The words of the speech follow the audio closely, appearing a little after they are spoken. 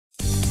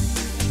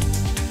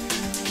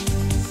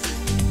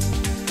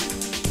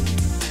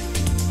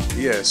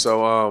Yeah,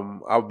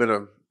 so I've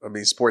been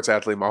sports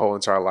athlete my whole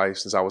entire life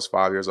since I was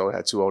 5 years old. I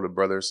had two older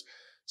brothers,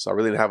 so I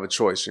really didn't have a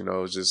choice. It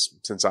was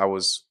just since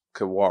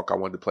could walk, I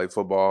wanted to play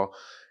football.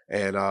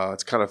 And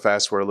to kind of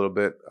fast forward a little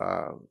bit,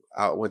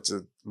 I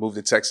moved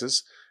to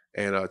Texas,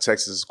 and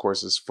Texas, of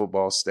course, is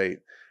football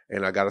state.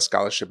 And I got a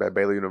scholarship at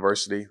Baylor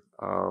University.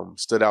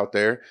 Stood out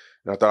there,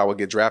 and I thought I would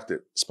get drafted.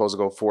 Supposed to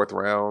go fourth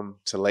round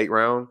to late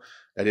round.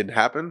 That didn't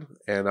happen,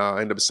 and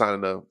I ended up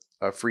signing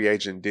a free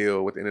agent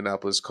deal with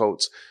Indianapolis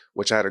Colts,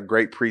 which I had a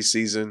great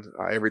preseason.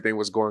 Everything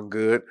was going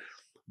good,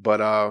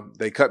 but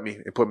they cut me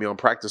and put me on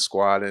practice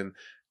squad, and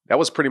that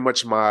was pretty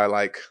much my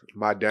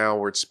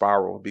downward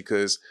spiral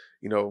because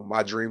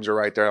my dreams are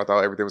right there. I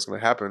thought everything was going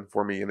to happen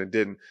for me, and it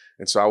didn't.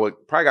 And so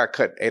probably got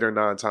cut 8 or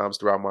 9 times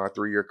throughout my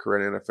 3-year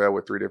career in the NFL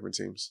with 3 different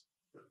teams.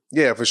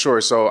 Yeah, for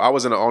sure. So I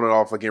was in an on and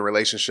off again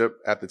relationship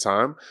at the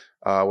time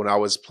when I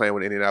was playing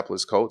with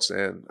Indianapolis Colts,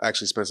 and I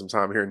actually spent some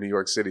time here in New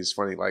York City. It's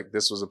funny, like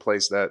this was a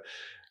place that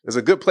is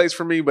a good place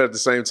for me, but at the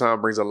same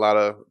time brings a lot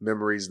of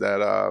memories that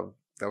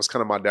was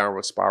kind of my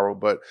downward spiral.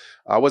 But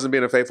I wasn't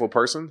being a faithful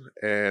person,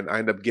 and I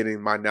ended up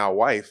getting my now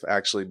wife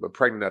actually, but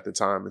pregnant at the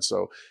time, and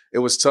so it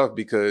was tough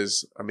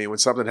because when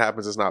something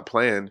happens that's not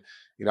planned,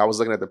 I was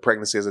looking at the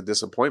pregnancy as a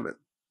disappointment.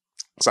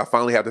 So I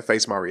finally had to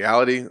face my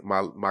reality.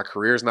 My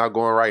career is not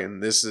going right,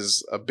 and this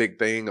is a big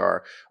thing.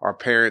 Our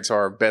parents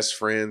are our best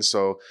friends,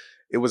 so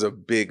it was a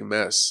big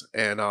mess.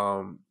 And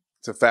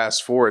to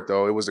fast forward,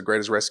 though, it was the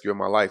greatest rescue of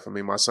my life.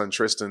 My son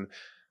Tristan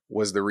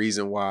was the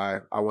reason why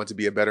I wanted to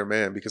be a better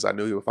man because I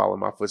knew he would follow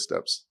my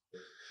footsteps.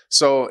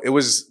 So it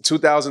was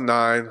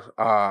 2009.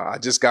 I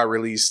just got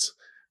released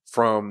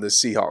from the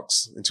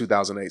Seahawks in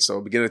 2008.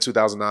 So beginning of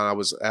 2009, I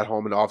was at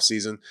home in the off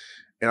season.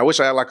 And I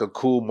wish I had like a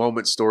cool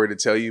moment story to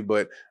tell you,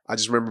 but I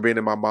just remember being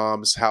in my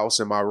mom's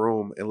house in my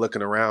room and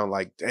looking around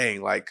like,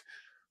 dang, like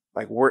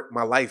where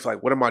my life,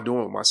 like what am I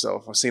doing with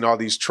myself? I've seen all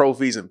these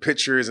trophies and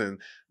pictures and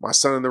my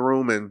son in the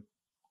room, and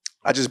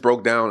I just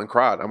broke down and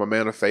cried. I'm a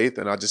man of faith,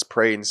 and I just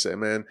prayed and said,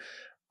 man,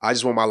 I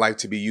just want my life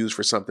to be used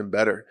for something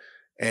better.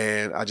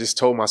 And I just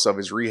told myself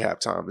it's rehab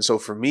time. And so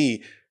for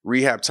me,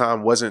 rehab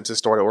time wasn't to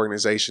start an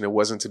organization. It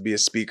wasn't to be a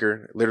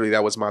speaker. Literally,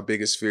 that was my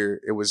biggest fear.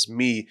 It was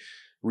me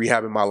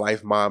rehabbing my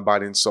life, mind,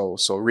 body, and soul.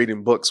 So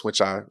reading books,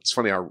 it's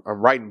funny, I'm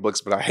writing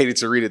books, but I hated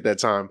to read at that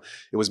time.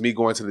 It was me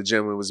going to the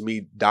gym. It was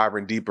me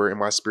diving deeper in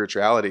my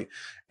spirituality.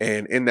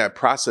 And in that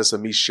process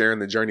of me sharing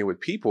the journey with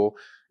people,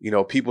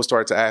 people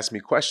started to ask me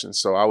questions.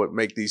 So I would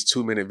make these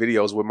 2-minute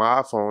videos with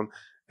my iPhone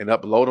and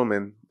upload them.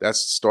 And that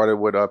started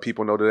what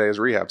people know today as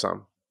rehab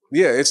time.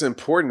 Yeah, it's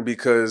important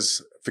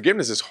because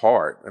forgiveness is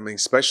hard.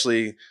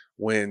 Especially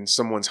when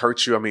someone's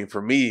hurt you.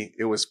 For me,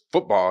 it was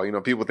football.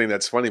 People think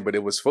that's funny, but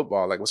it was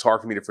football. Like, it was hard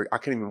for me to I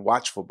couldn't even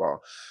watch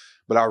football.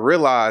 But I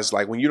realized,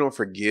 like, when you don't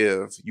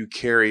forgive, you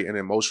carry an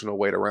emotional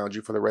weight around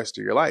you for the rest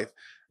of your life.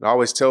 And I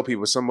always tell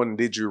people, if someone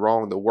did you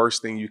wrong, the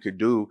worst thing you could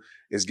do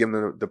is give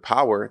them the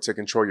power to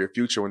control your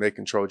future when they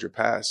controlled your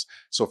past.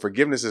 So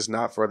forgiveness is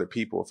not for other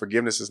people.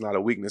 Forgiveness is not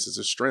a weakness, it's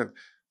a strength.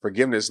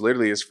 Forgiveness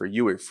literally is for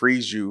you. It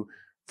frees you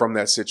from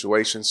that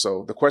situation.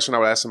 So the question I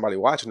would ask somebody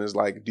watching is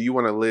like, do you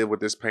want to live with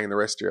this pain the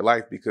rest of your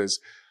life? Because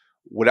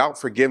without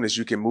forgiveness,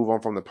 you can move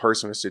on from the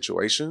person or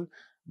situation,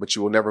 but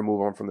you will never move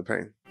on from the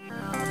pain.